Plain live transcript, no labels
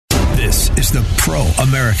This is the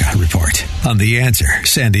Pro-America Report on The Answer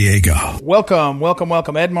San Diego. Welcome.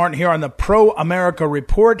 Ed Martin here on the Pro-America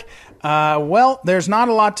Report. Well, there's not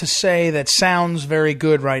a lot to say that sounds very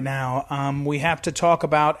good right now. We have to talk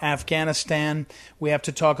about Afghanistan. We have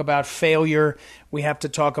to talk about failure. We have to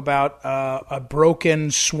talk about a broken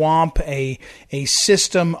swamp, a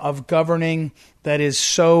system of governing that is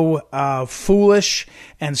so foolish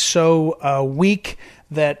and so weak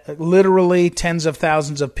that literally tens of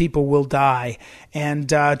thousands of people will die.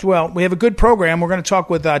 And, we have a good program. We're going to talk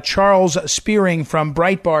with Charles Spearing from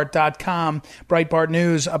Breitbart.com, Breitbart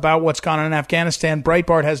News, about what's gone on in Afghanistan.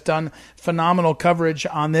 Breitbart has done phenomenal coverage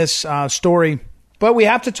on this story. But we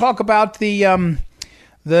have to talk about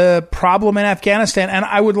the problem in Afghanistan, and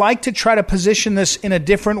I would like to try to position this in a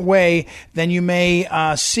different way than you may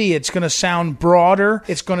see. It's going to sound broader.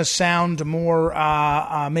 It's going to sound more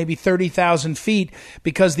maybe 30,000 feet,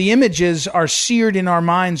 because the images are seared in our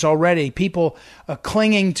minds already. People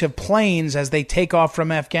clinging to planes as they take off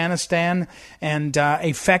from Afghanistan, and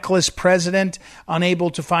a feckless president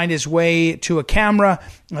unable to find his way to a camera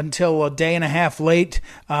until a day and a half late,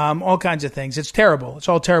 all kinds of things. It's terrible. It's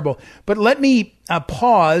all terrible. But let me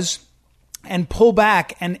pause and pull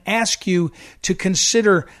back and ask you to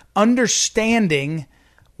consider understanding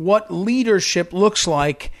what leadership looks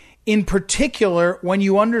like, in particular when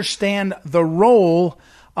you understand the role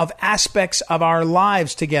of aspects of our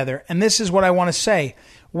lives together. And this is what I want to say.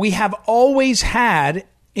 We have always had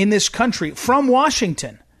in this country, from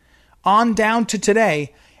Washington on down to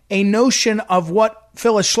today, a notion of what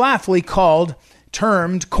Phyllis Schlafly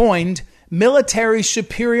coined military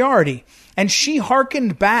superiority. And she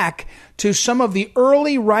hearkened back to some of the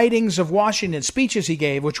early writings of Washington, speeches he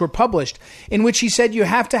gave, which were published, in which he said you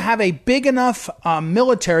have to have a big enough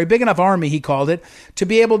military, big enough army, he called it, to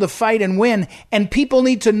be able to fight and win. And people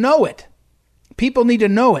need to know it. People need to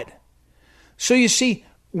know it. So you see,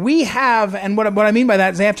 we have, and what I mean by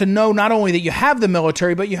that is they have to know not only that you have the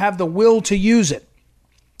military, but you have the will to use it.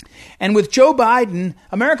 And with Joe Biden,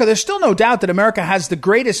 America, there's still no doubt that America has the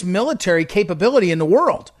greatest military capability in the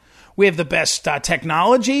world. We have the best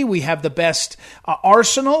technology. We have the best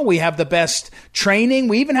arsenal. We have the best training.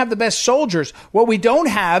 We even have the best soldiers. What we don't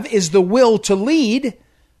have is the will to lead,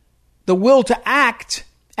 the will to act,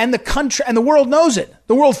 and the country, and the world knows it.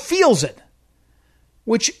 The world feels it.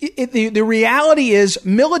 The reality is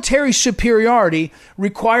military superiority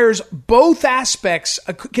requires both aspects.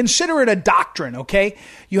 Consider it a doctrine, okay?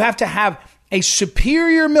 You have to have a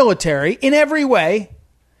superior military in every way,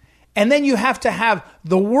 and then you have to have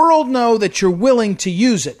the world know that you're willing to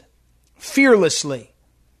use it fearlessly,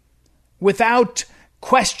 without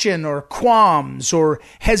question or qualms or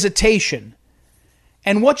hesitation.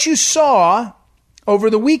 And what you saw over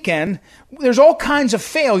the weekend, there's all kinds of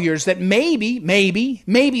failures that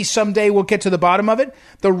maybe someday we'll get to the bottom of it.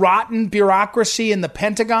 The rotten bureaucracy in the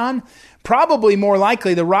Pentagon, probably more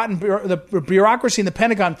likely the bureaucracy in the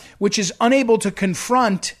Pentagon, which is unable to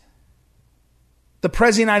confront the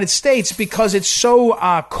President of the United States because it's so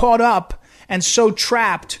caught up and so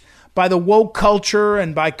trapped by the woke culture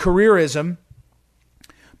and by careerism.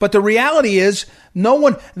 But the reality is, no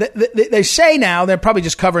one, they say now, they're probably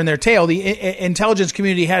just covering their tail, the intelligence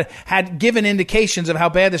community had given indications of how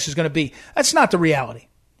bad this is going to be. That's not the reality.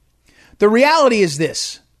 The reality is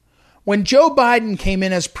this. When Joe Biden came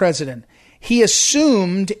in as president, he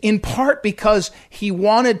assumed, in part because he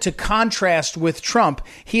wanted to contrast with Trump,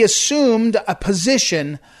 he assumed a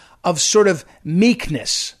position of sort of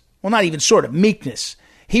meekness. Well, not even sort of, meekness.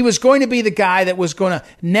 He was going to be the guy that was going to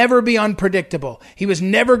never be unpredictable. He was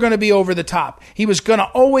never going to be over the top. He was going to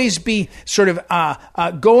always be sort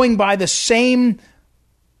of going by the same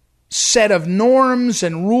set of norms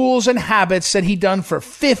and rules and habits that he'd done for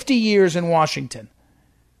 50 years in Washington.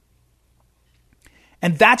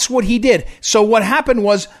 And that's what he did. So what happened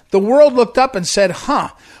was the world looked up and said,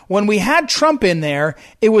 when we had Trump in there,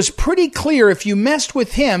 it was pretty clear if you messed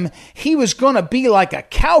with him, he was going to be like a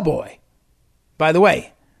cowboy. By the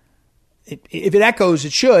way, if it echoes,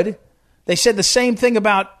 it should. They said the same thing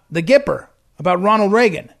about the Gipper, about Ronald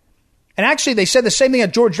Reagan. And actually, they said the same thing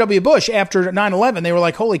at George W. Bush after 9/11. They were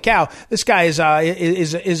like, holy cow, this guy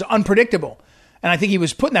is unpredictable. And I think he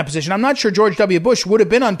was put in that position. I'm not sure George W. Bush would have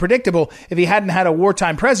been unpredictable if he hadn't had a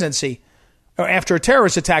wartime presidency or after a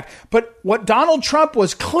terrorist attack. But what Donald Trump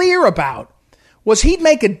was clear about was he'd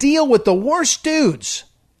make a deal with the worst dudes,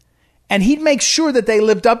 and he'd make sure that they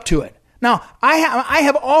lived up to it. Now, I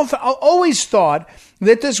have always thought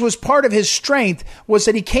that this was part of his strength, was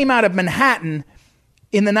that he came out of Manhattan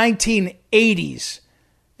in the 1980s.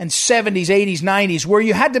 and 70s, 80s, 90s, where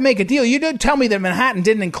you had to make a deal. You didn't tell me that Manhattan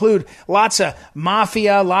didn't include lots of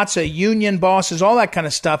mafia, lots of union bosses, all that kind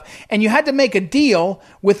of stuff. And you had to make a deal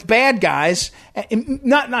with bad guys,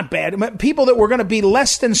 not bad, but people that were going to be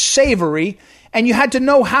less than savory, and you had to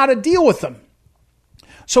know how to deal with them.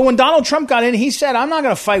 So when Donald Trump got in, he said, I'm not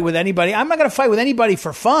going to fight with anybody. I'm not going to fight with anybody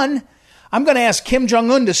for fun. I'm going to ask Kim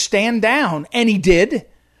Jong-un to stand down. And he did.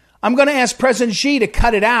 I'm going to ask President Xi to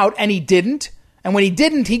cut it out. And he didn't. And when he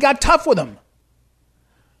didn't, he got tough with him.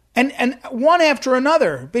 And one after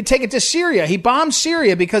another, they take it to Syria. He bombed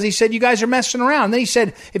Syria because he said, you guys are messing around. And then he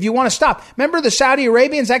said, if you want to stop. Remember the Saudi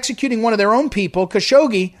Arabians executing one of their own people,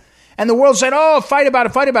 Khashoggi, and the world said, oh, fight about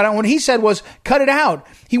it, fight about it. And what he said was, cut it out.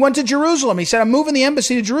 He went to Jerusalem. He said, I'm moving the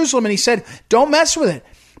embassy to Jerusalem. And he said, don't mess with it.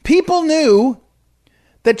 People knew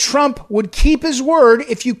that Trump would keep his word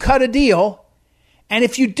if you cut a deal. And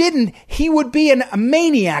if you didn't, he would be a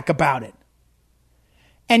maniac about it.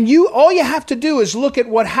 And all you have to do is look at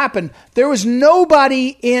what happened. There was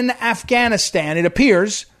nobody in Afghanistan, it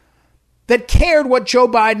appears, that cared what Joe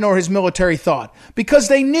Biden or his military thought, because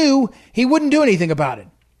they knew he wouldn't do anything about it.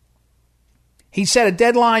 He set a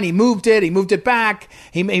deadline, he moved it back,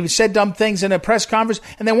 he said dumb things in a press conference,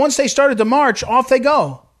 and then once they started to march, off they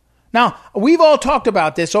go. Now, we've all talked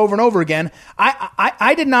about this over and over again.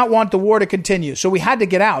 I did not want the war to continue, so we had to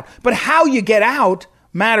get out. But how you get out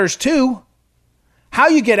matters too. How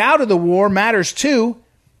you get out of the war matters too.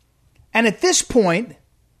 And at this point,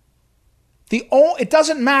 it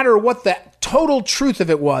doesn't matter what the total truth of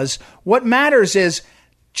it was. What matters is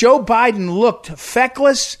Joe Biden looked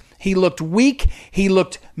feckless. He looked weak. He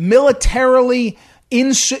looked militarily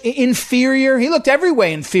inferior. He looked every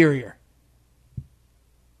way inferior.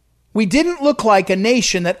 We didn't look like a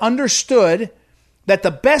nation that understood that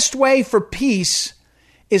the best way for peace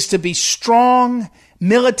is to be strong,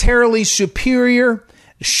 militarily superior,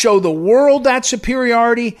 show the world that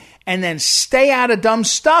superiority, and then stay out of dumb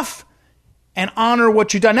stuff and honor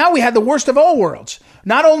what you've done. Now we had the worst of all worlds.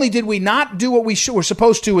 Not only did we not do what we were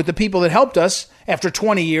supposed to with the people that helped us after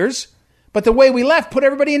 20 years, but the way we left put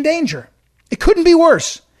everybody in danger. It couldn't be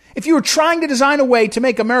worse. If you were trying to design a way to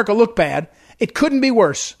make America look bad, it couldn't be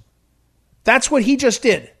worse. That's what he just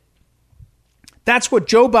did. That's what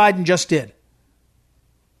Joe Biden just did.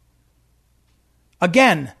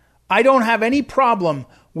 Again, I don't have any problem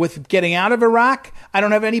with getting out of Iraq. I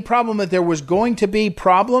don't have any problem that there was going to be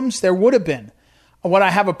problems. There would have been. What I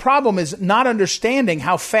have a problem is not understanding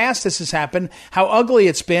how fast this has happened, how ugly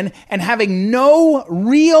it's been, and having no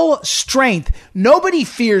real strength. Nobody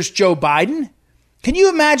fears Joe Biden. Can you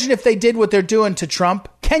imagine if they did what they're doing to Trump?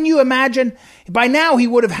 Can you imagine? By now he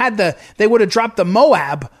would have had they would have dropped the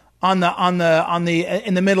Moab in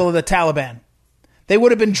the middle of the Taliban. They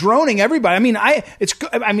would have been droning everybody.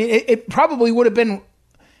 It probably would have been,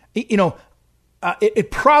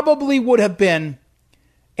 it probably would have been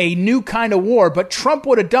a new kind of war, but Trump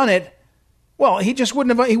would have done it. Well, he just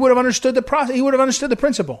wouldn't have, he would have understood the process. He would have understood the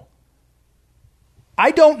principle.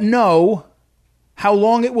 I don't know how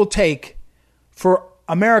long it will take for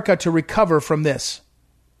America to recover from this.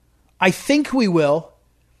 I think we will,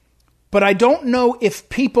 but I don't know if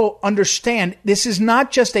people understand this is not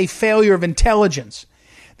just a failure of intelligence.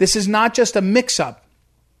 This is not just a mix-up.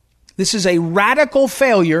 This is a radical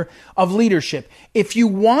failure of leadership. If you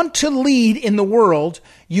want to lead in the world,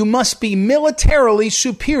 you must be militarily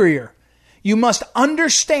superior. You must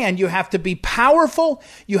understand you have to be powerful,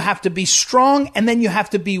 you have to be strong, and then you have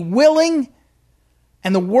to be willing.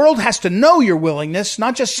 And the world has to know your willingness,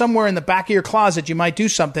 not just somewhere in the back of your closet you might do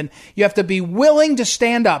something. You have to be willing to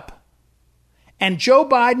stand up. And Joe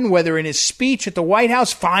Biden, whether in his speech at the White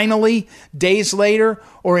House, finally, days later,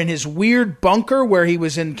 or in his weird bunker where he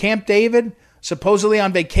was in Camp David, supposedly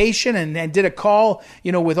on vacation, and did a call,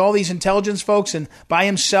 with all these intelligence folks, and by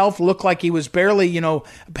himself, looked like he was barely,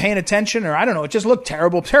 paying attention, or I don't know. It just looked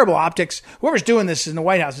terrible, terrible optics. Whoever's doing this in the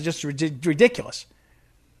White House is just ridiculous.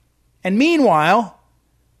 And meanwhile,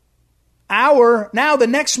 now the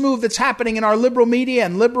next move that's happening in our liberal media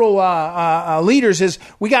and liberal leaders is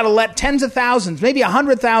we got to let tens of thousands, maybe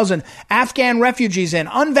 100,000 Afghan refugees in,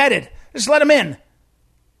 unvetted. Just let them in.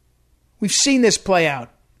 We've seen this play out.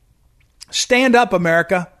 Stand up,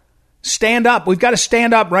 America. Stand up. We've got to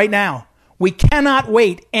stand up right now. We cannot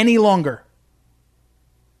wait any longer.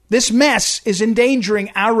 This mess is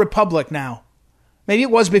endangering our republic now. Maybe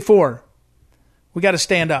it was before. We got to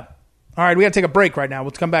stand up. All right, we got to take a break right now.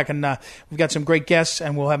 We'll come back and we've got some great guests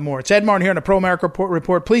and we'll have more. It's Ed Martin here on the Pro America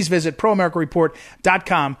Report. Please visit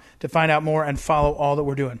proamericareport.com to find out more and follow all that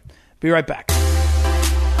we're doing. Be right back.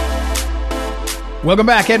 Welcome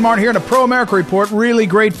back. Ed Martin here on a Pro America Report. Really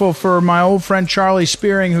grateful for my old friend Charlie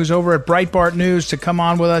Spearing, who's over at Breitbart News, to come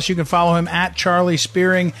on with us. You can follow him at Charlie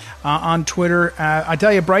Spearing on Twitter. I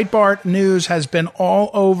tell you, Breitbart News has been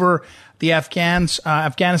all over the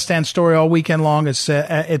Afghanistan story all weekend long.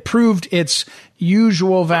 It proved its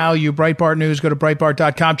usual value. Breitbart News, go to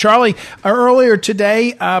Breitbart.com. Charlie, earlier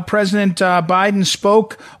today, President Biden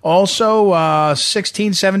spoke also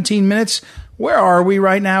 16, 17 minutes. Where are we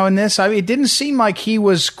right now in this? I mean, it didn't seem like he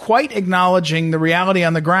was quite acknowledging the reality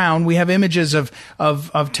on the ground. We have images of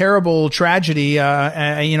terrible tragedy.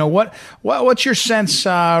 What's your sense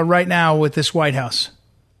right now with this White House?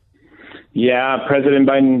 Yeah, President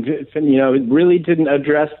Biden, really didn't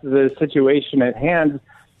address the situation at hand.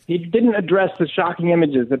 He didn't address the shocking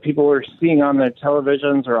images that people were seeing on their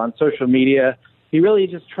televisions or on social media. He really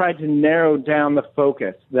just tried to narrow down the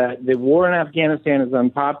focus that the war in Afghanistan is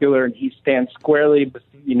unpopular, and he stands squarely,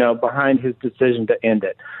 behind his decision to end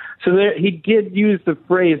it. So he did use the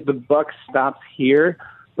phrase, "the buck stops here."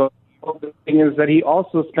 But the thing is that he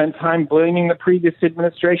also spent time blaming the previous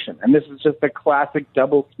administration, and this is just a classic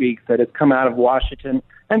doublespeak that has come out of Washington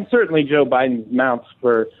and certainly Joe Biden's mouth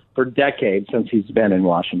for decades since he's been in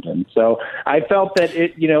Washington. So I felt that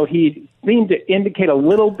he seemed to indicate a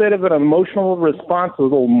little bit of an emotional response, a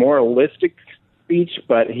little moralistic speech,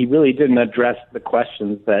 but he really didn't address the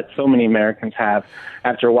questions that so many Americans have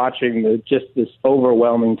after watching this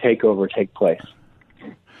overwhelming takeover take place.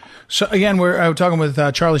 So again, we're talking with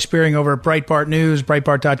Charlie Spearing over at Breitbart News,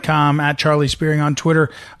 Breitbart.com, at Charlie Spearing on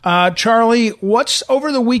Twitter. Charlie, what's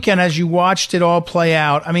over the weekend as you watched it all play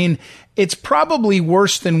out? I mean, it's probably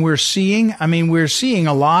worse than we're seeing. I mean, we're seeing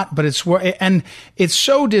a lot, but it's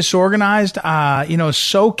so disorganized,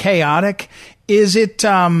 so chaotic. Is it,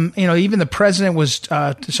 even the president was,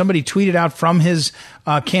 somebody tweeted out from his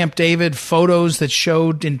Camp David photos that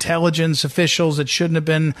showed intelligence officials that shouldn't have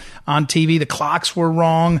been on TV. The clocks were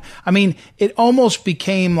wrong. I mean, it almost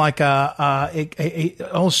became like a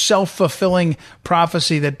self-fulfilling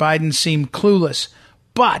prophecy that Biden seemed clueless.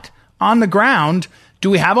 But on the ground, do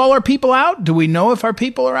we have all our people out? Do we know if our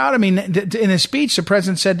people are out? I mean, in his speech, the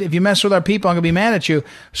president said, if you mess with our people, I'm going to be mad at you.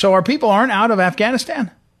 So our people aren't out of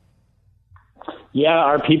Afghanistan? Yeah,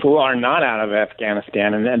 our people are not out of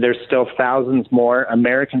Afghanistan, and there's still thousands more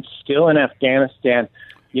Americans still in Afghanistan.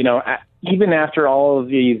 Even after all of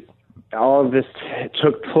this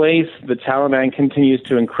took place, the Taliban continues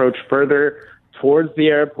to encroach further towards the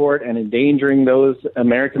airport and endangering those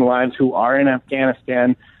American lives who are in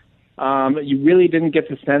Afghanistan. You really didn't get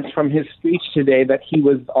the sense from his speech today that he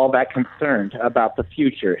was all that concerned about the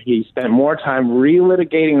future. He spent more time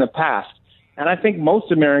relitigating the past. And I think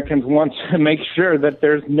most Americans want to make sure that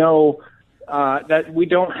there's that we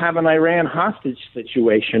don't have an Iran hostage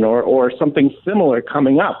situation or something similar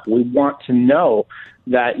coming up. We want to know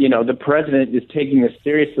that, the president is taking this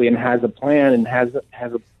seriously and has a plan and has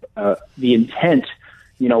the intent.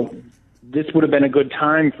 This would have been a good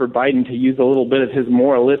time for Biden to use a little bit of his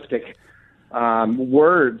moralistic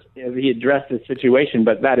words as he addressed this situation,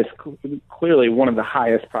 but that is clearly one of the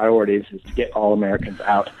highest priorities, is to get all Americans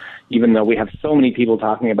out, even though we have so many people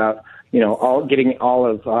talking about, getting all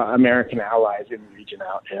of American allies in the region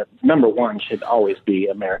out. Number one should always be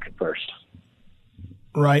America first.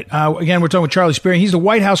 Right. Again, we're talking with Charlie Spearing. He's the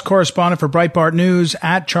White House correspondent for Breitbart News,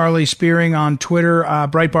 at Charlie Spearing on Twitter.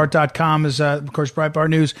 Breitbart.com is, of course, Breitbart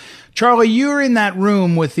News. Charlie, you're in that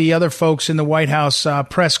room with the other folks in the White House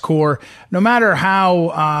press corps. No matter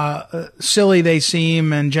how silly they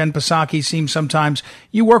seem, and Jen Psaki seems sometimes,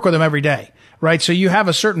 you work with them every day. Right. So you have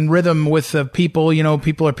a certain rhythm with the people,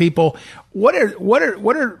 people are people. What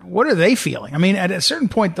are they feeling? I mean, at a certain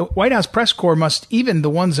point, the White House press corps must, even the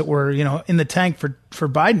ones that were, in the tank for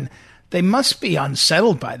Biden, they must be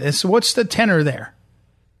unsettled by this. What's the tenor there?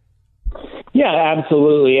 Yeah,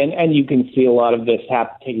 absolutely. And you can see a lot of this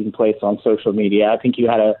taking place on social media. I think you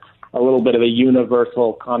had a little bit of a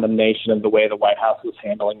universal condemnation of the way the White House was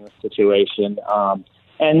handling the situation.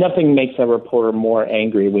 And nothing makes a reporter more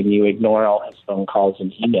angry when you ignore all his phone calls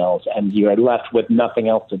and emails, and you are left with nothing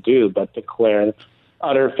else to do but declare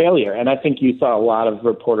utter failure. And I think you saw a lot of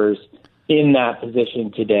reporters in that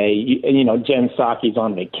position today. Jen Psaki's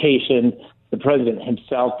on vacation. The president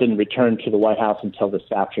himself didn't return to the White House until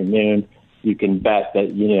this afternoon. You can bet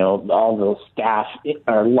that, all those staff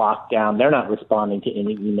are locked down. They're not responding to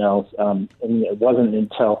any emails. And it wasn't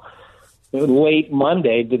until late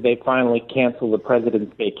Monday did they finally cancel the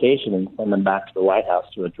president's vacation and send them back to the White House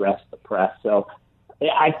to address the press. So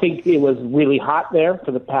I think it was really hot there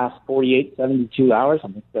for the past 48, 72 hours. I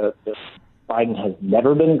think the Biden has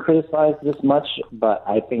never been criticized this much, but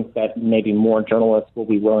I think that maybe more journalists will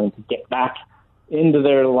be willing to get back into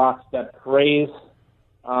their lockstep praise,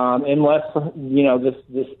 unless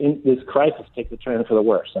this crisis takes a turn for the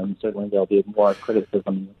worse. And certainly there'll be more criticism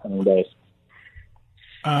in the coming days.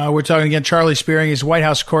 We're talking again, Charlie Spearing. He's White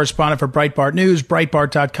House correspondent for Breitbart News,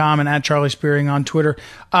 Breitbart.com, and at Charlie Spearing on Twitter.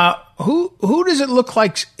 Who does it look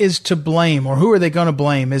like is to blame, or who are they going to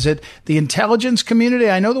blame? Is it the intelligence community?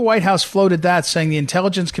 I know the White House floated that, saying the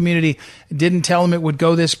intelligence community didn't tell them it would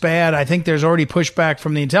go this bad. I think there's already pushback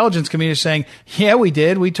from the intelligence community saying, yeah, we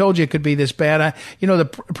did. We told you it could be this bad. The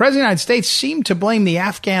President of the United States seemed to blame the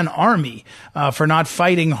Afghan army for not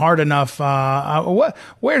fighting hard enough.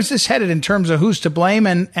 Where's this headed in terms of who's to blame,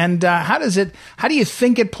 and how do you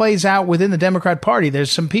think it plays out within the Democrat Party?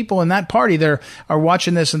 There's some people in that party that are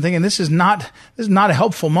watching this and thinking this is not a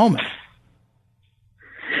helpful moment.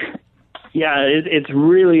 Yeah, it's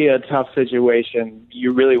really a tough situation.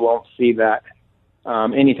 You really won't see that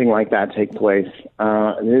anything like that take place.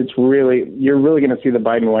 You're really going to see the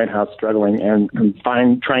Biden White House struggling and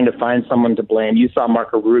trying to find someone to blame. You saw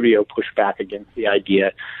Marco Rubio push back against the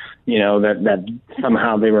idea, that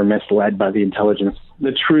somehow they were misled by the intelligence.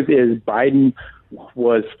 The truth is, Biden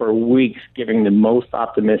was for weeks giving the most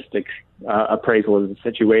optimistic appraisal of the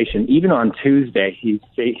situation. Even on Tuesday, he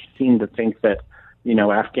seemed to think that,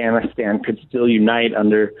 Afghanistan could still unite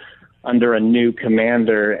under a new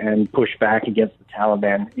commander and push back against the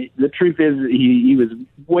Taliban. The truth is, he was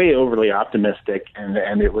way overly optimistic,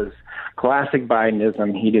 and it was classic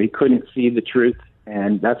Bidenism. He couldn't see the truth,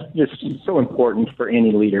 and that's just so important for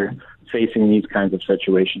any leader facing these kinds of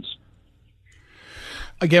situations.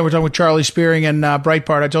 Again, we're talking with Charlie Spearing and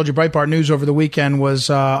Breitbart. I told you Breitbart News over the weekend was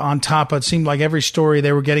on top. It seemed like every story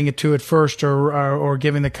they were getting it to at first or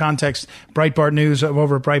giving the context. Breitbart News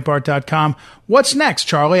over at Breitbart.com. What's next,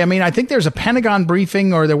 Charlie? I mean, I think there's a Pentagon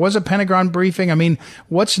briefing, or there was a Pentagon briefing. I mean,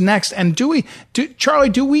 what's next? And Charlie,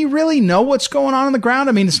 do we really know what's going on the ground?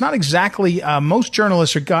 I mean, it's not exactly most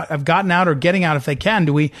journalists have gotten out or getting out if they can.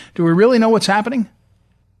 Do we really know what's happening?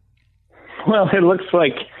 Well, it looks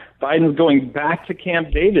like Biden's going back to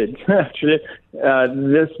Camp David.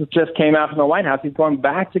 This just came out from the White House. He's going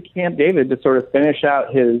back to Camp David to sort of finish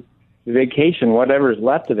out his vacation, whatever's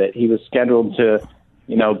left of it. He was scheduled to,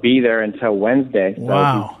 be there until Wednesday. So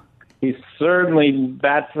wow.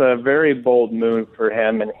 That's a very bold move for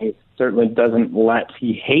him, and he certainly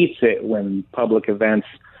he hates it when public events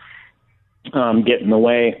get in the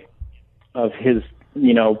way of his,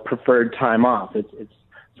 preferred time off. It's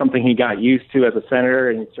something he got used to as a senator,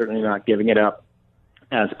 and he's certainly not giving it up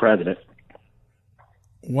as president.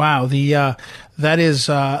 Wow,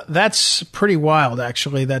 that's pretty wild,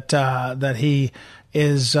 actually. That he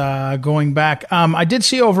is going back. I did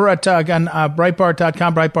see over at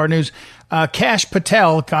Breitbart.com, Breitbart News, Kash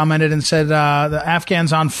Patel commented and said the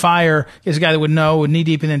Afghans on fire. Is a guy that would know, knee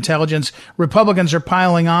deep in intelligence. Republicans are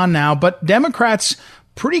piling on now, but Democrats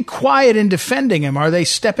pretty quiet in defending him. Are they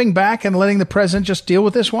stepping back and letting the president just deal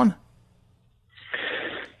with this one?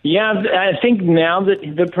 Yeah, I think now that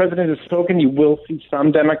the president has spoken, you will see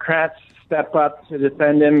some Democrats step up to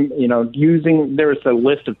defend him. There was a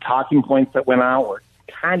list of talking points that went out were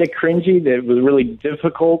kind of cringy. That it was really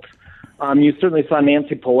difficult. You certainly saw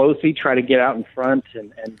Nancy Pelosi try to get out in front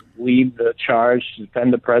and lead the charge to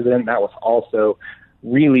defend the president. That was also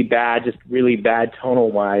really bad, just really bad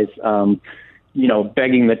tonal-wise.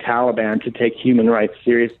 Begging the Taliban to take human rights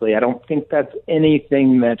seriously. I don't think that's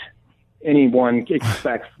anything that anyone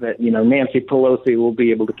expects that, Nancy Pelosi will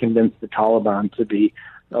be able to convince the Taliban to be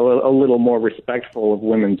a little more respectful of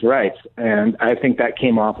women's rights. And I think that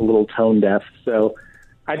came off a little tone deaf. So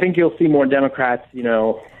I think you'll see more Democrats,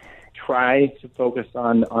 try to focus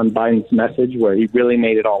on Biden's message, where he really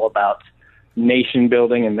made it all about nation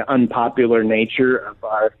building and the unpopular nature of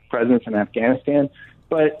our presence in Afghanistan.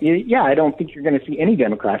 But, yeah, I don't think you're going to see any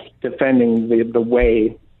Democrats defending the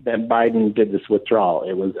way that Biden did this withdrawal.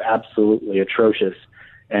 It was absolutely atrocious,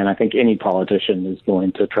 and I think any politician is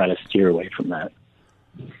going to try to steer away from that.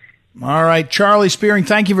 All right, Charlie Spearing,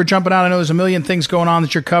 thank you for jumping out. I know there's a million things going on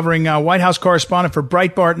that you're covering. White House correspondent for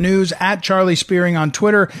Breitbart News, at Charlie Spearing on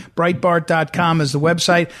Twitter. Breitbart.com is the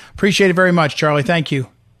website. Appreciate it very much, Charlie. Thank you.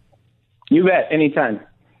 You bet. Anytime.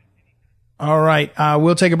 All right.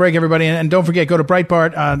 We'll take a break, everybody. And don't forget, go to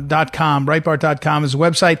Breitbart.com. Breitbart.com is the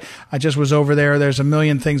website. I just was over there. There's a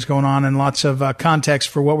million things going on and lots of context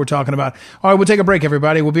for what we're talking about. All right. We'll take a break,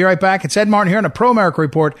 everybody. We'll be right back. It's Ed Martin here on a Pro America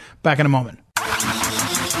Report. Back in a moment.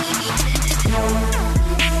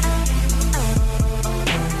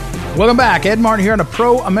 Welcome back. Ed Martin here on a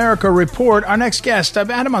Pro America Report. Our next guest, I've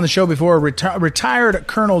had him on the show before, retired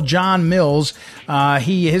Colonel John Mills.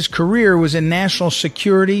 His career was in national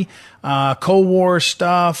security, Cold War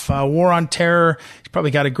stuff, war on terror. He's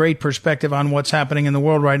probably got a great perspective on what's happening in the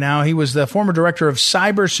world right now. He was the former director of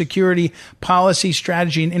cybersecurity policy,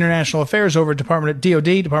 strategy, and international affairs over at Department of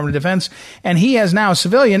Department of Defense. And he is now a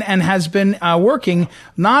civilian and has been working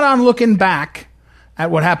not on looking back at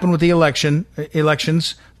what happened with the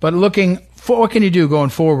elections, but looking for what can you do going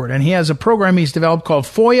forward. And he has a program he's developed called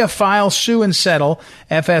FOIA File, Sue, and Settle.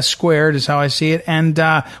 FS squared is how I see it. And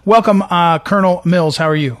welcome, Colonel Mills. How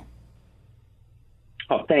are you?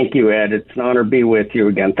 Oh, thank you, Ed. It's an honor to be with you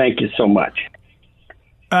again. Thank you so much.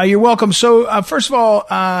 You're welcome. So, first of all,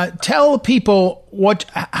 tell people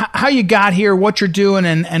how you got here, what you're doing,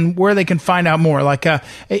 and where they can find out more. Like,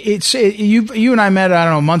 you and I met, I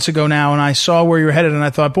don't know, months ago now, and I saw where you're headed, and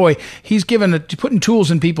I thought, boy, he's putting tools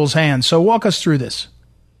in people's hands. So, walk us through this.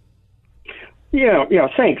 Yeah.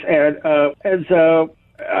 Thanks, Ed.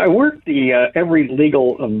 I worked the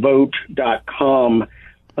everylegalvote.com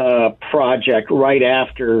project right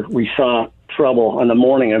after we saw trouble on the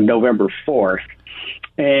morning of November 4th.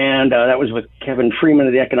 And that was with Kevin Freeman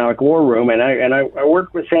of the Economic War Room, and I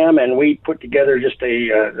worked with him, and we put together just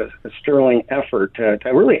a sterling effort to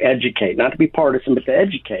really educate, not to be partisan, but to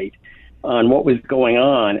educate on what was going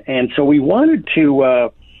on. And so we wanted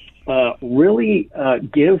to really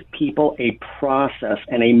give people a process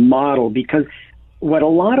and a model, because what a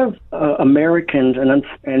lot of Americans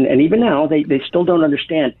and even now they still don't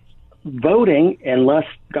understand. Voting, unless,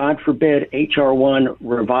 God forbid, H.R. 1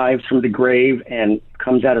 revives from the grave and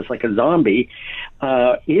comes at us like a zombie,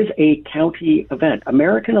 is a county event.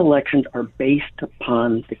 American elections are based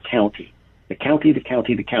upon the county.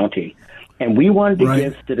 And we wanted to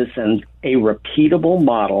give citizens a repeatable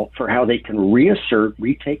model for how they can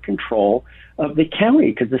retake control of the county,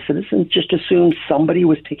 because the citizens just assumed somebody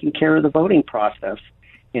was taking care of the voting process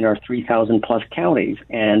in our 3,000 plus counties.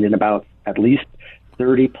 And in about at least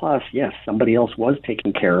 30 plus, yes, somebody else was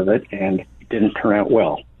taking care of it, and it didn't turn out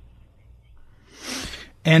well.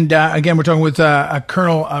 And again, we're talking with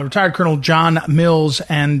retired Colonel John Mills.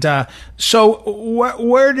 And so,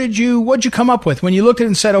 what'd you come up with when you looked at it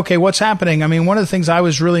and said, okay, what's happening? I mean, one of the things I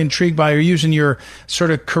was really intrigued by, using your sort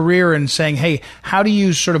of career and saying, hey, how do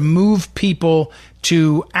you sort of move people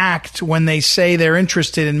to act when they say they're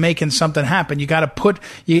interested in making something happen? You got to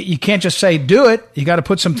you can't just say do it. You got to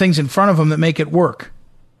put some things in front of them that make it work.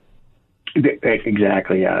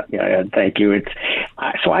 Exactly. Yeah. Thank you.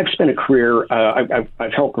 So I've spent a career.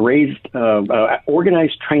 I've helped raise,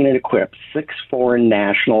 organize, train, and equip 6 foreign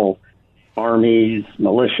national armies,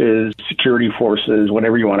 militias, security forces,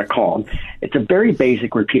 whatever you want to call them. It's a very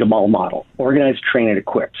basic, repeatable model: organize, train, and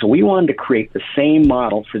equip. So we wanted to create the same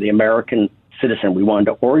model for the American citizen. We wanted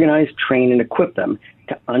to organize, train, and equip them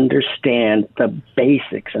to understand the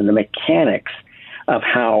basics and the mechanics of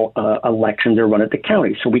how elections are run at the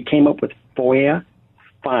county. So we came up with FOIA,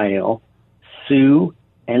 File, Sue,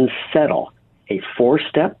 and Settle, a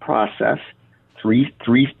 4-step process, three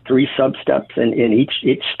sub-steps in each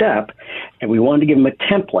step, and we wanted to give them a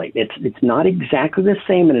template. It's not exactly the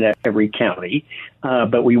same in every county,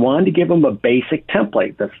 but we wanted to give them a basic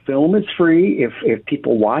template. The film is free if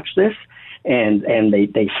people watch this, and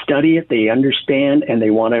they study it, they understand, and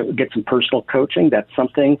they want to get some personal coaching. That's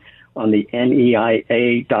something on the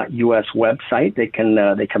NEIA.us website. They can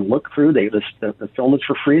look through. The film is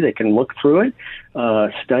for free. They can look through it,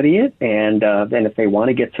 study it, and then if they want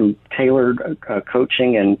to get some tailored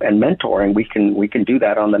coaching and mentoring, we can do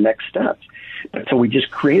that on the next steps. But so we just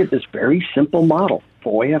created this very simple model: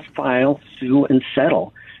 FOIA, File, Sue, and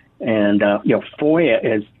Settle. And FOIA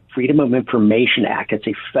is Freedom of Information Act. It's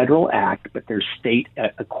a federal act, but there's state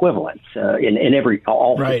equivalents in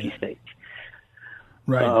all 50 states.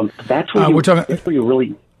 Right. That's what we're talking. That's what you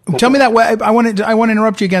really. Tell me that. I want to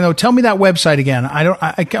interrupt you again, though. Tell me that website again.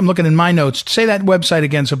 I'm looking in my notes. Say that website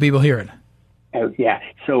again so people hear it. Yeah.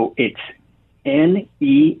 So it's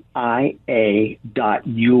NEIA.us,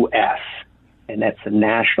 and that's the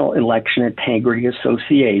National Election Integrity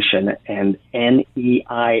Association, and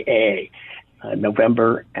NEIA,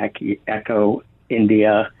 November Echo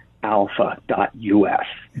India Alpha.us.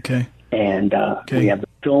 Okay. And we have the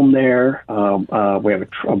film there. We have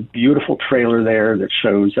a beautiful trailer there that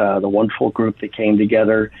shows the wonderful group that came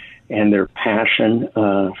together and their passion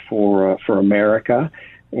for America.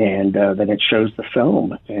 And then it shows the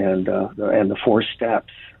film and the 4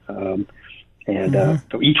 steps. So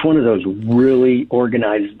each one of those really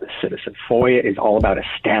organizes the citizen. FOIA is all about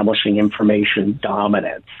establishing information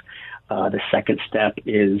dominance. The second step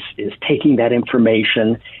is taking that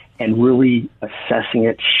information and really assessing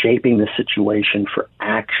it, shaping the situation for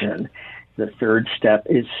action. The third step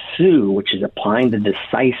is sue, which is applying the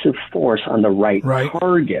decisive force on the right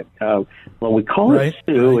target. Well, we call it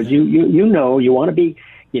sue, as you know, you want to be,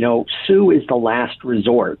 sue is the last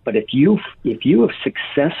resort. But if you have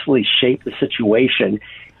successfully shaped the situation,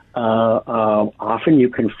 often you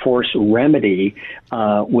can force remedy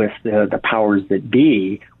with the powers that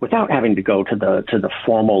be without having to go to the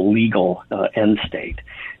formal legal end state.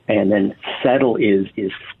 And then settle is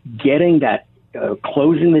getting that.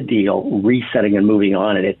 Closing the deal, resetting and moving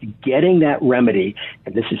on, and it's getting that remedy.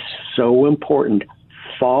 And this is so important.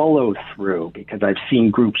 Follow through, because I've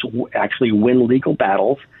seen groups actually win legal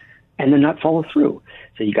battles and then not follow through.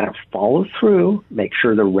 So you got to follow through, make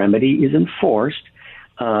sure the remedy is enforced,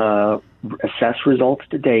 assess results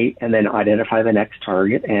to date, and then identify the next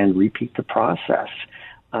target and repeat the process.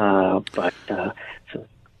 So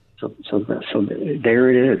there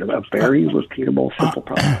it is, a very repeatable, simple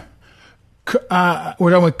process. We're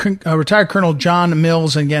done with retired Colonel John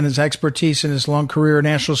Mills, and again, his expertise in his long career in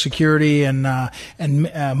national security and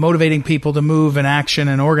motivating people to move and action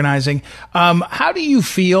and organizing. How do you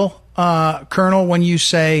feel, Colonel, when you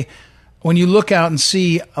look out and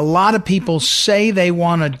see a lot of people say they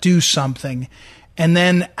want to do something, and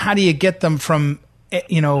then how do you get them from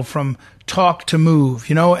talk to move,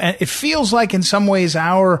 and it feels like in some ways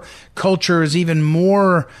our culture is even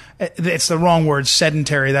more, it's the wrong word,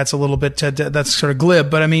 sedentary. That's a little bit, that's sort of glib,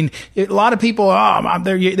 but I mean, a lot of people,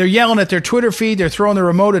 they're yelling at their Twitter feed, they're throwing the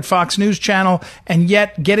remote at Fox News channel, and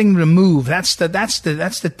yet getting them to move. That's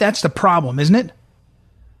the problem, isn't it?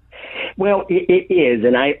 Well, it is,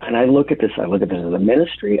 and I look at this. I look at this as a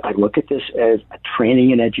ministry. I look at this as a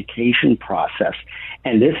training and education process.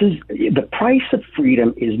 And this is the price of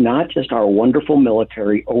freedom is not just our wonderful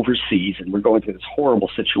military overseas, and we're going through this horrible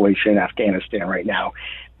situation in Afghanistan right now.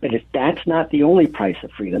 But if that's not the only price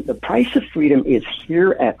of freedom, the price of freedom is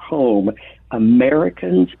here at home.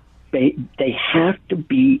 Americans, they have to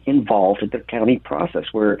be involved in the county process,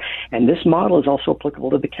 and this model is also applicable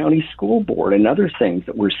to the county school board and other things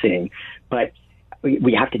that we're seeing. But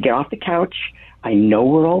we have to get off the couch. I know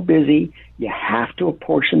we're all busy. You have to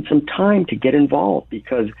apportion some time to get involved,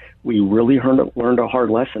 because we really learned a hard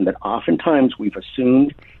lesson that oftentimes we've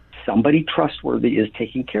assumed somebody trustworthy is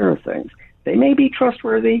taking care of things. They may be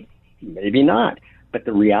trustworthy, maybe not, but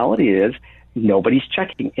the reality is nobody's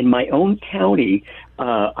checking. In my own county,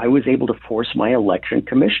 I was able to force my election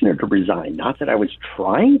commissioner to resign. Not that I was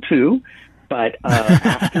trying to, but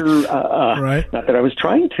after not that I was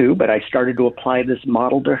trying to, but I started to apply this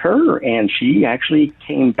model to her, and she actually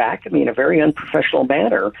came back at me in a very unprofessional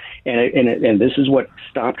manner, and this is what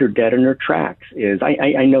stopped her dead in her tracks. Is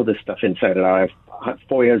I know this stuff inside and out. I've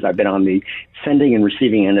FOIAs. I've been on the sending and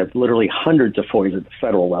receiving end of literally hundreds of FOIAs at the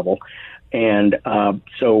federal level. And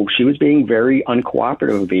so she was being very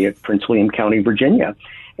uncooperative with me at Prince William County, Virginia.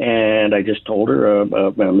 And I just told her,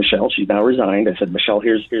 Michelle, she's now resigned. I said, Michelle,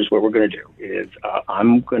 here's what we're going to do. Is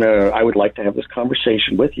I would like to have this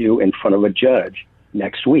conversation with you in front of a judge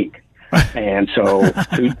next week. And so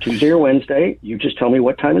Tuesday or Wednesday, you just tell me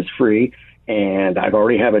what time is free. And I've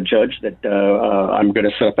already have a judge that I'm going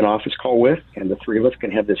to set up an office call with, and the three of us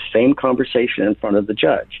can have this same conversation in front of the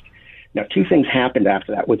judge. Now, two things happened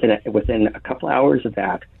after that. Within a couple hours of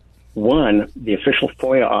that, one, the official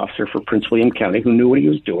FOIA officer for Prince William County, who knew what he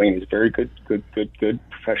was doing, he was a very good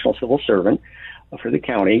professional civil servant for the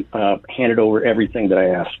county, handed over everything that I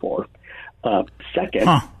asked for. Second,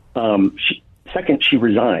 she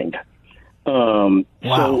resigned. Wow.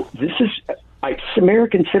 So this is,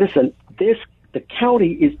 American citizen, the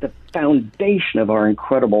county is the foundation of our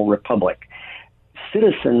incredible republic.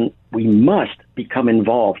 Citizen, we must become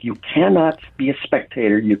involved. You cannot be a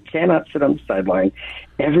spectator. You cannot sit on the sideline.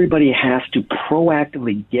 Everybody has to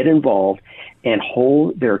proactively get involved and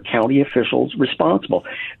hold their county officials responsible.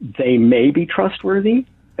 They may be trustworthy.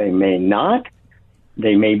 They may not.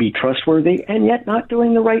 They may be trustworthy and yet not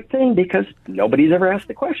doing the right thing because nobody's ever asked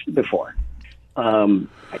the question before.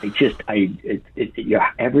 Every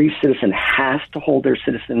citizen has to hold their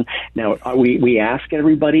citizen. Now, we ask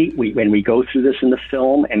everybody, when we go through this in the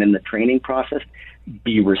film and in the training process,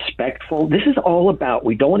 be respectful. This is all about,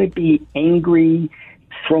 we don't want to be angry,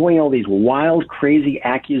 throwing all these wild, crazy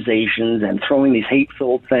accusations and throwing these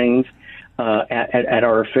hate-filled things at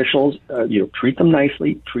our officials. Treat them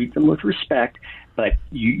nicely, treat them with respect. But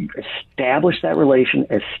you establish that relation,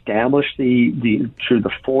 establish through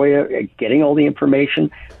the FOIA, getting all the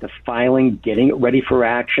information, the filing, getting it ready for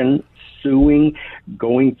action, suing,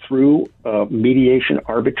 going through mediation,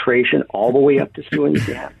 arbitration, all the way up to suing if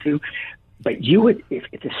you have to. But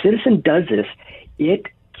if a citizen does this, it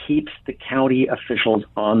keeps the county officials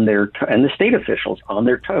on their and the state officials on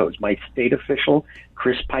their toes. My state official,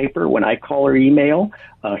 Chris Piper, when I call or email,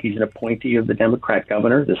 he's an appointee of the Democrat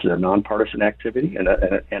governor. This is a nonpartisan activity, and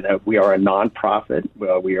we are a nonprofit.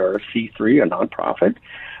 We are a C3, a nonprofit.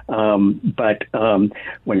 But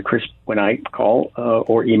when I call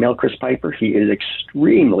or email Chris Piper, he is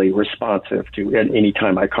extremely responsive to any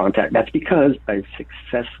time I contact. That's because I've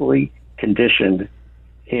successfully conditioned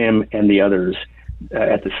him and the others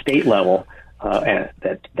at the state level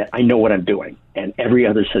that I know what I'm doing, and every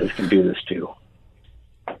other citizen can do this too.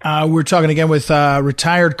 We're talking again with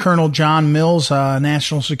retired Colonel John Mills,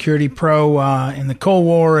 national security pro in the Cold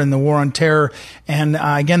War and the War on Terror. And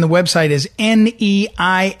again, the website is NEIA.us.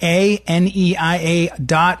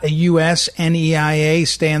 NEIA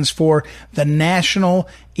stands for the National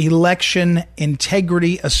Election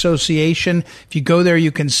Integrity Association. If you go there,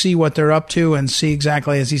 you can see what they're up to and see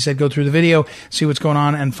exactly, as he said, go through the video, see what's going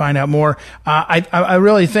on, and find out more. I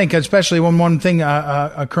really think, especially one thing,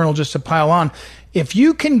 Colonel, just to pile on, if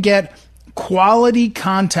you can get quality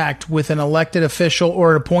contact with an elected official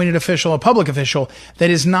or an appointed official, a public official that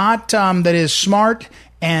is not that is smart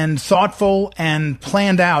and thoughtful and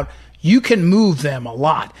planned out, you can move them a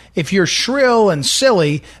lot. If you're shrill and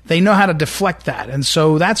silly, they know how to deflect that. And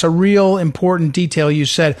so that's a real important detail you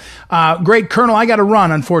said. Great, Colonel. I got to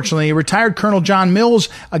run, unfortunately. Retired Colonel John Mills.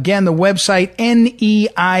 Again, the website, NEIA.us.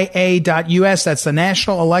 That's the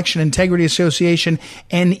National Election Integrity Association,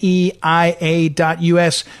 NEIA.us.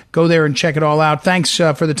 Go there and check it all out. Thanks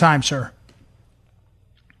for the time, sir.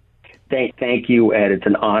 Thank you, Ed. It's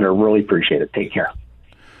an honor. Really appreciate it. Take care.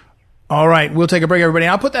 All right. We'll take a break, everybody.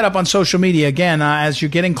 I'll put that up on social media. Again, as you're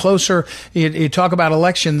getting closer, you talk about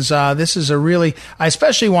elections. This is I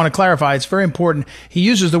especially want to clarify. It's very important. He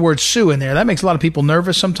uses the word sue in there. That makes a lot of people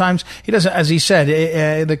nervous sometimes. He doesn't, as he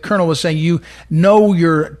said, the Colonel was saying, you know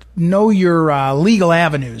your legal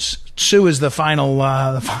avenues. Sue is the final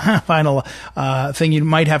thing you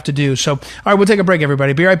might have to do. So, all right, we'll take a break,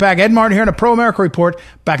 everybody. Be right back. Ed Martin here on a Pro America Report.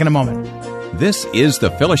 Back in a moment. This is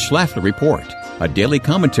the Phyllis Schlafly Report, a daily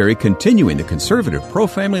commentary continuing the conservative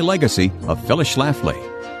pro-family legacy of Phyllis Schlafly.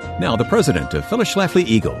 Now, the president of Phyllis Schlafly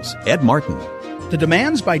Eagles, Ed Martin. The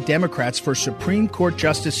demands by Democrats for Supreme Court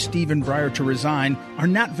Justice Stephen Breyer to resign are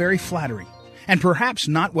not very flattering, and perhaps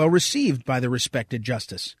not well received by the respected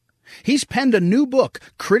justice. He's penned a new book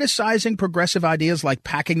criticizing progressive ideas like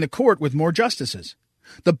packing the court with more justices.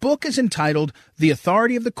 The book is entitled The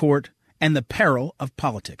Authority of the Court and the Peril of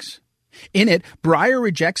Politics. In it, Breyer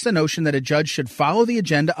rejects the notion that a judge should follow the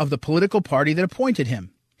agenda of the political party that appointed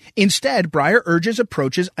him. Instead, Breyer urges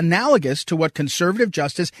approaches analogous to what conservative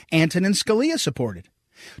Justice Antonin Scalia supported.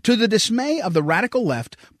 To the dismay of the radical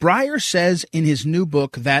left, Breyer says in his new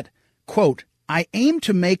book that, quote, I aim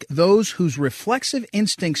to make those whose reflexive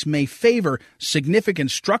instincts may favor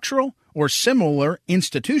significant structural or similar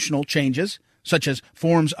institutional changes, such as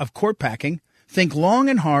forms of court packing, think long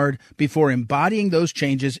and hard before embodying those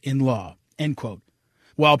changes in law, end quote.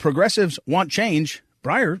 While progressives want change,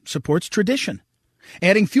 Breyer supports tradition.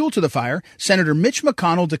 Adding fuel to the fire, Senator Mitch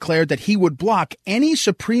McConnell declared that he would block any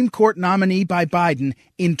Supreme Court nominee by Biden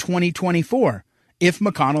in 2024, if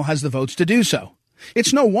McConnell has the votes to do so.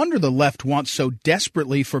 It's no wonder the left wants so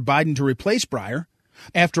desperately for Biden to replace Breyer.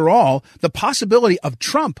 After all, the possibility of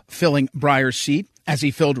Trump filling Breyer's seat, as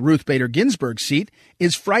he filled Ruth Bader Ginsburg's seat,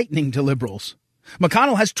 is frightening to liberals.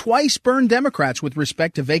 McConnell has twice burned Democrats with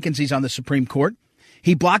respect to vacancies on the Supreme Court.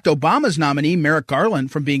 He blocked Obama's nominee, Merrick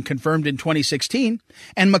Garland, from being confirmed in 2016,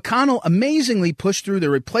 and McConnell amazingly pushed through the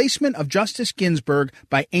replacement of Justice Ginsburg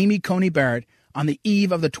by Amy Coney Barrett on the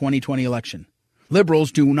eve of the 2020 election.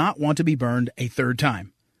 Liberals do not want to be burned a third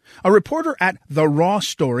time. A reporter at The Raw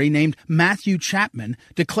Story named Matthew Chapman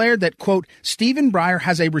declared that, quote, Stephen Breyer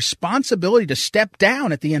has a responsibility to step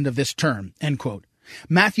down at the end of this term, end quote.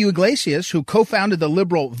 Matthew Iglesias, who co-founded the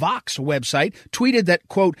liberal Vox website, tweeted that,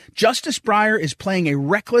 quote, Justice Breyer is playing a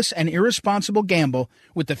reckless and irresponsible gamble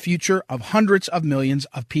with the future of hundreds of millions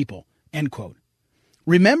of people, end quote.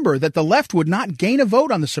 Remember that the left would not gain a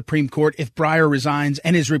vote on the Supreme Court if Breyer resigns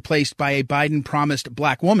and is replaced by a Biden-promised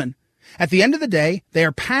black woman. At the end of the day, they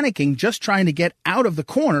are panicking just trying to get out of the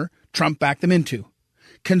corner Trump backed them into.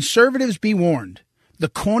 Conservatives be warned. The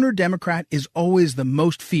corner Democrat is always the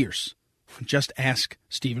most fierce. Just ask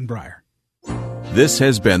Stephen Breyer. This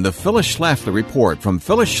has been the Phyllis Schlafly Report from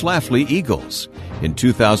Phyllis Schlafly Eagles. In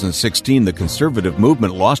 2016, the conservative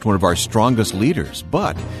movement lost one of our strongest leaders,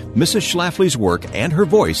 but Mrs. Schlafly's work and her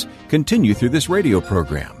voice continue through this radio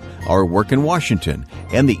program, our work in Washington,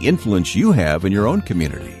 and the influence you have in your own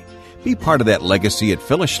community. Be part of that legacy at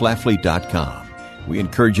phyllisschlafly.com. We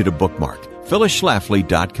encourage you to bookmark,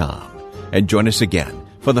 phyllisschlafly.com. And join us again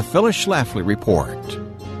for the Phyllis Schlafly Report.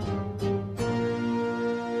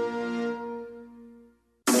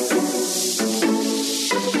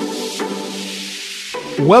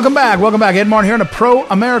 Welcome back. Ed Martin here on the Pro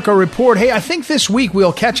America Report. Hey, I think this week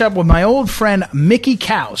we'll catch up with my old friend Mickey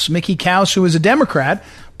Kaus. Mickey Kaus, who is a Democrat,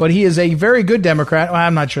 but he is a very good Democrat. Well,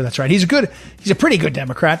 I'm not sure that's right. He's a pretty good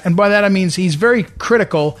Democrat. And by that I mean he's very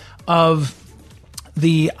critical of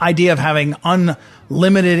the idea of having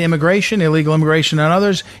unlimited immigration, illegal immigration, and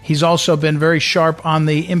others. He's also been very sharp on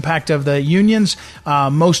the impact of the unions.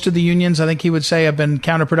 Most of the unions, I think he would say, have been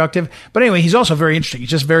counterproductive. But anyway, he's also very interesting. He's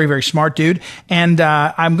just very, very smart dude. And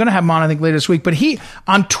I'm going to have him on, I think, later this week. But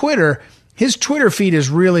on Twitter, his Twitter feed is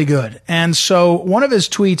really good. And so one of his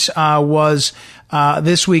tweets was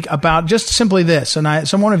this week about just simply this. And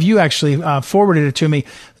one of you actually forwarded it to me.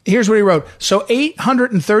 Here's what he wrote. So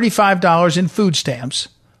 $835 in food stamps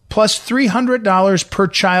plus $300 per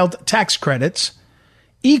child tax credits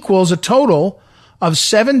equals a total of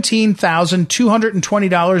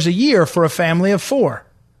 $17,220 a year for a family of four,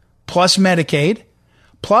 plus Medicaid,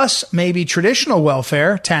 plus maybe traditional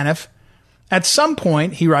welfare, TANF. At some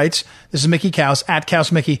point, he writes, this is Mickey Kaus, at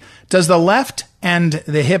Kaus Mickey, does the left and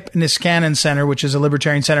the HIP Niskanen Center, which is a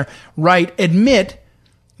libertarian center, right, admit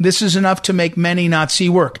this is enough to make many not see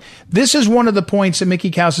work? This is one of the points that Mickey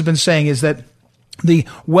Kaus has been saying, is that the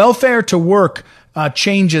welfare to work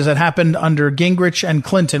changes that happened under Gingrich and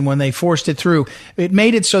Clinton when they forced it through, it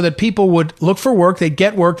made it so that people would look for work, they'd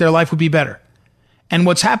get work, their life would be better. And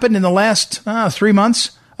what's happened in the last 3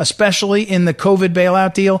 months, especially in the COVID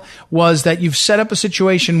bailout deal, was that you've set up a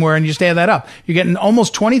situation where, and you just add that up, you're getting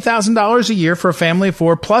almost $20,000 a year for a family of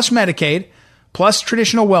four, plus Medicaid, plus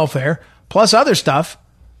traditional welfare, plus other stuff,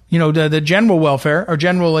 the general welfare or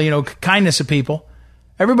general, kindness of people.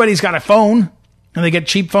 Everybody's got a phone and they get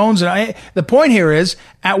cheap phones. And the point here is,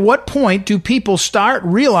 at what point do people start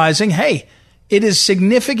realizing, hey, it is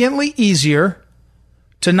significantly easier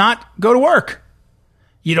to not go to work?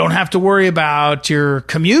 You don't have to worry about your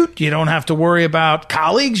commute. You don't have to worry about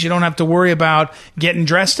colleagues. You don't have to worry about getting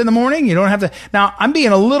dressed in the morning. You don't have to. Now, I'm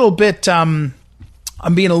being a little bit glib.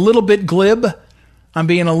 I'm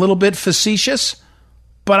being a little bit facetious,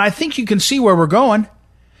 but I think you can see where we're going.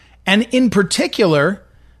 And in particular,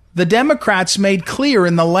 the Democrats made clear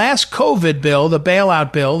in the last COVID bill, the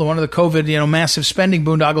bailout bill, one of the COVID, massive spending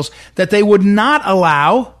boondoggles, that they would not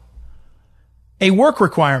allow a work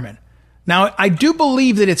requirement. Now, I do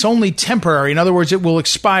believe that it's only temporary. In other words, it will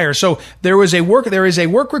expire. So there is a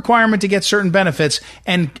work requirement to get certain benefits.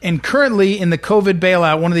 And currently in the COVID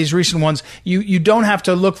bailout, one of these recent ones, you don't have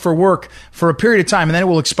to look for work for a period of time and then it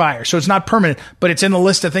will expire. So it's not permanent, but it's in the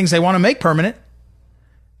list of things they want to make permanent.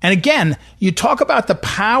 And again, you talk about the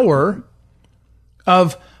power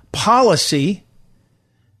of policy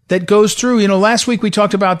that goes through. Last week we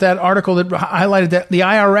talked about that article that highlighted that the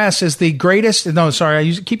IRS is the greatest. No, sorry,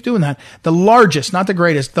 I keep doing that. The largest, not the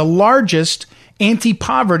greatest, the largest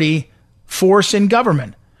anti-poverty force in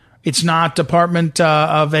government. It's not Department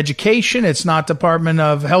of Education. It's not Department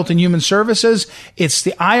of Health and Human Services. It's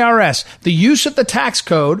the IRS. The use of the tax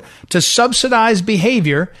code to subsidize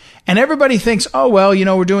behavior. And everybody thinks, oh, well,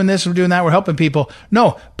 we're doing this, we're doing that, we're helping people.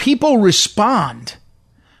 No, people respond.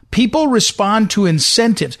 People respond to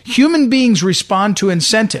incentives. Human beings respond to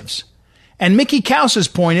incentives. And Mickey Kaus's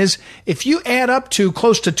point is, if you add up to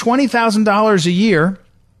close to $20,000 a year,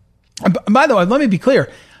 and by the way, let me be clear.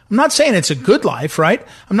 I'm not saying it's a good life, right?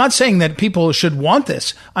 I'm not saying that people should want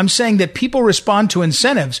this. I'm saying that people respond to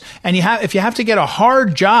incentives. And if you have to get a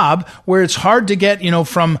hard job where it's hard to get,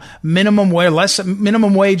 from minimum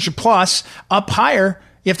wage plus up higher,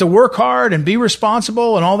 you have to work hard and be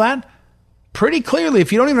responsible and all that. Pretty clearly,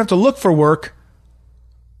 if you don't even have to look for work,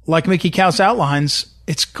 like Mickey Kaus outlines,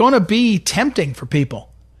 it's going to be tempting for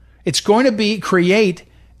people. It's going to create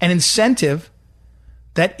an incentive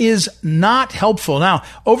that is not helpful. Now,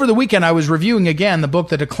 over the weekend, I was reviewing again the book,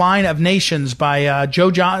 The Decline of Nations by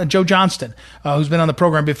Joe Johnston, who's been on the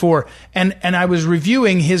program before. And I was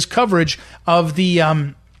reviewing his coverage of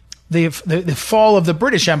the fall of the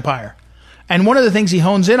British Empire. And one of the things he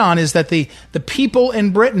hones in on is that the people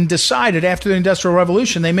in Britain decided after the Industrial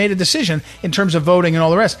Revolution, they made a decision in terms of voting and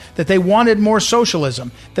all the rest, that they wanted more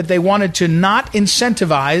socialism, that they wanted to not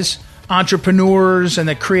incentivize entrepreneurs and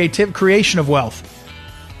the creation of wealth.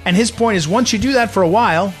 And his point is, once you do that for a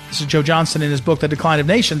while, this is Joe Johnston in his book, The Decline of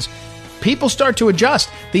Nations, people start to adjust.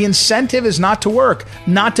 The incentive is not to work,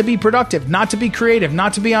 not to be productive, not to be creative,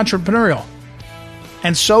 not to be entrepreneurial.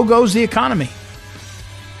 And so goes the economy.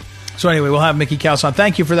 So anyway, we'll have Mickey Kaus on.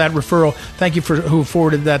 Thank you for that referral. Thank you for who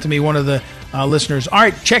forwarded that to me. One of the listeners. All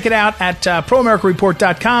right, check it out at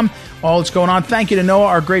proamericareport.com. All that's going on. Thank you to Noah,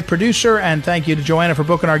 our great producer, and thank you to Joanna for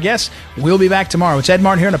booking our guests. We'll be back tomorrow. It's Ed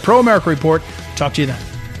Martin here on the Pro America Report. Talk to you then.